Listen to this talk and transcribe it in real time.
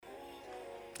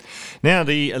Now,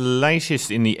 the latest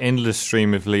in the endless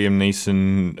stream of Liam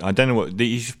Neeson, I don't know what,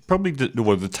 he's probably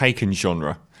the Taken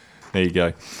genre. There you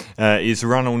go. Is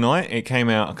Run All Night. It came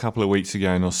out a couple of weeks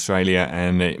ago in Australia,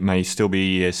 and it may still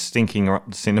be stinking up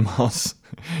the cinemas.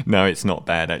 No, it's not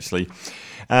bad, actually.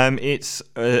 It's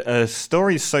a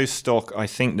story so stock, I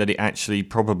think, that it actually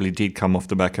probably did come off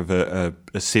the back of a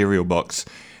cereal box.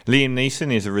 Liam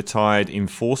Neeson is a retired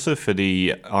enforcer for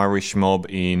the Irish mob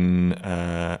in...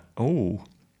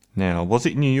 Now, was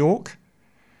it New York?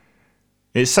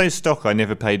 It's so stock I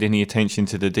never paid any attention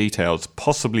to the details.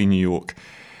 Possibly New York.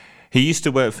 He used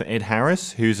to work for Ed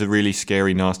Harris, who's a really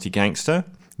scary, nasty gangster.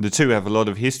 The two have a lot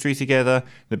of history together.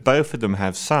 Both of them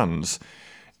have sons.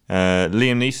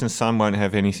 Liam Neeson's son won't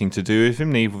have anything to do with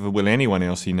him, neither will anyone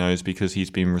else he knows, because he's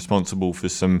been responsible for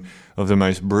some of the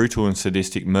most brutal and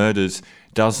sadistic murders,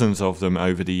 dozens of them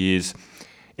over the years.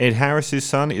 Ed Harris's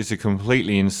son is a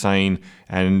completely insane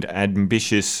and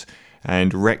ambitious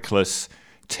and reckless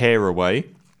tearaway.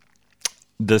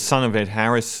 The son of Ed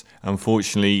Harris,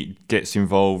 unfortunately, gets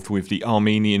involved with the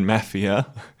Armenian mafia,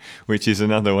 which is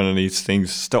another one of these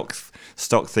things, stock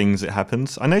things that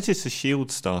happens. I noticed The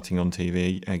Shield starting on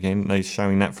TV again. They're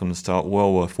showing that from the start.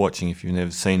 Well worth watching if you've never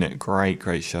seen it.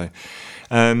 Great show.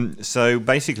 So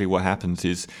basically what happens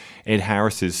is Ed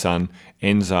Harris's son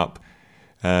ends up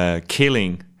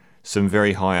killing some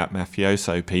very high-up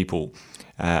mafioso people.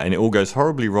 And it all goes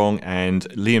horribly wrong, and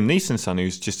Liam Neeson's son,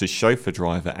 who's just a chauffeur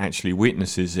driver, actually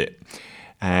witnesses it.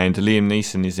 And Liam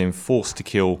Neeson is then forced to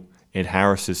kill Ed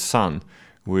Harris's son,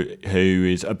 who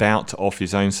is about to off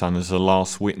his own son as the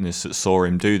last witness that saw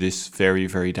him do this very,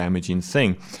 very damaging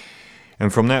thing.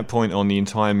 And from that point on, the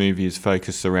entire movie is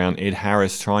focused around Ed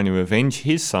Harris trying to avenge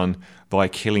his son by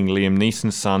killing Liam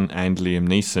Neeson's son and Liam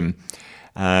Neeson.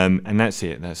 And that's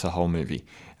it. That's the whole movie.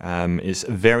 It's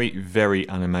a very, very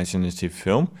unimaginative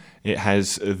film. It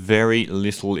has very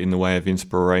little in the way of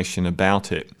inspiration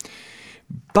about it.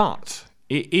 But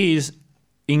it is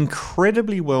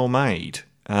incredibly well made.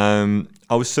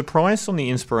 I was surprised on the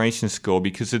inspiration score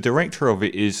because the director of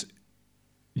it is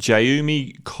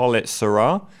Jaume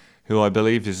Collet-Serra, who I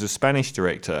believe is a Spanish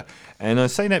director. And I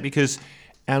say that because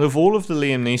out of all of the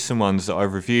Liam Neeson ones that I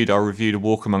reviewed A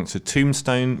Walk Amongst a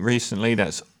Tombstone recently.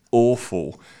 That's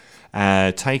awful.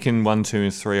 Taken 1, 2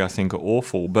 and 3 I think are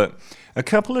awful. But a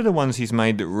couple of the ones he's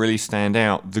made that really stand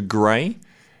out, The Grey,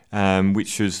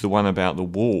 which was the one about the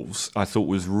wolves, I thought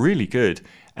was really good.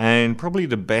 And probably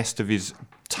the best of his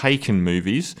Taken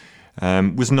movies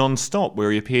was Non-Stop,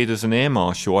 where he appeared as an air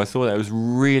marshal. I thought that was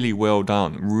really well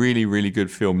done. Really, really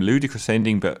good film. Ludicrous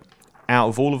ending, but out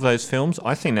of all of those films,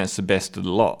 I think that's the best of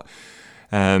the lot.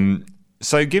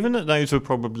 So given that those were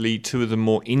probably two of the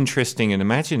more interesting and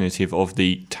imaginative of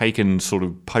the Taken, sort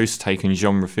of post-Taken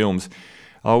genre films,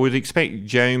 I would expect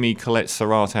Jaume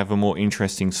Collet-Serra to have a more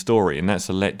interesting story, and that's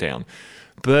a letdown.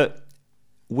 But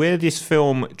where this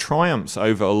film triumphs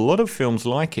over a lot of films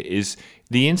like it is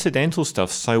the incidental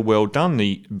stuff's so well done.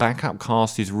 The backup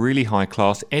cast is really high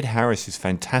class. Ed Harris is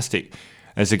fantastic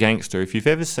as a gangster. If you've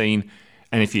ever seen,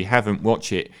 and if you haven't,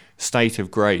 watch it, State of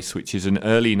Grace, which is an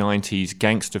early 90s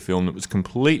gangster film that was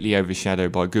completely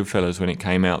overshadowed by Goodfellas when it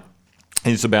came out.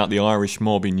 It's about the Irish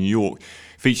mob in New York.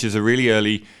 Features a really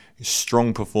early,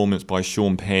 strong performance by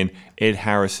Sean Penn. Ed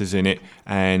Harris is in it,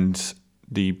 and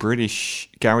the British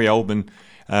Gary Oldman.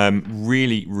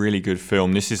 Really, really good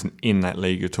film. This isn't in that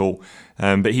league at all.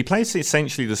 But he plays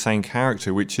essentially the same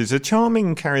character, which is a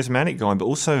charming, charismatic guy, but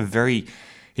also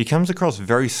he comes across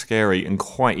very scary and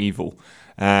quite evil.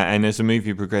 And as the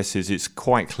movie progresses, it's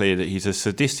quite clear that he's a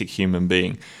sadistic human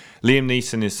being. Liam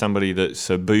Neeson is somebody that's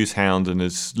a booze hound and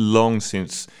has long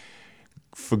since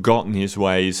forgotten his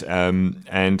ways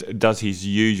and does his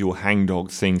usual hangdog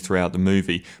thing throughout the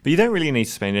movie. But you don't really need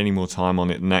to spend any more time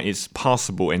on it than that. It's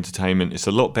passable entertainment. It's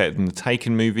a lot better than the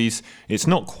Taken movies. It's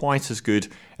not quite as good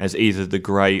as either The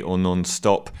Grey or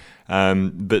Non-Stop.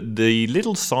 But the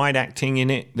little side acting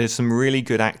in it, there's some really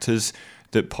good actors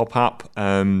that pop up.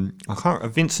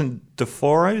 Vincent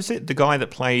D'Onofrio, is it? The guy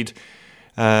that played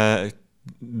the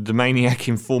maniac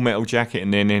in Full Metal Jacket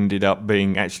and then ended up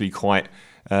being actually quite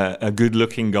a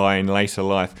good-looking guy in later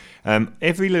life.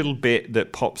 Every little bit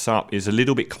that pops up is a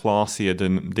little bit classier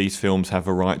than these films have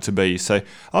a right to be. So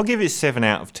I'll give it 7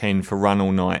 out of 10 for Run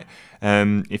All Night.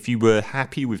 If you were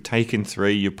happy with Taken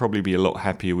 3, you'll probably be a lot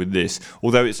happier with this.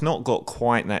 Although it's not got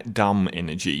quite that dumb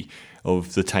energy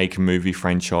of the Taken movie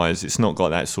franchise. It's not got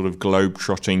that sort of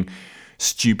globe-trotting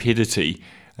stupidity.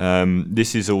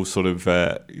 This is all sort of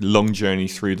long journey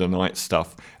through the night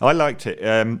stuff. I liked it.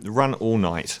 Run All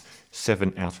Night.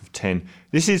 7 out of 10.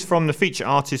 This is from the feature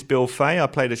artist Bill Fay. I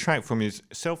played a track from his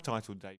self-titled debut.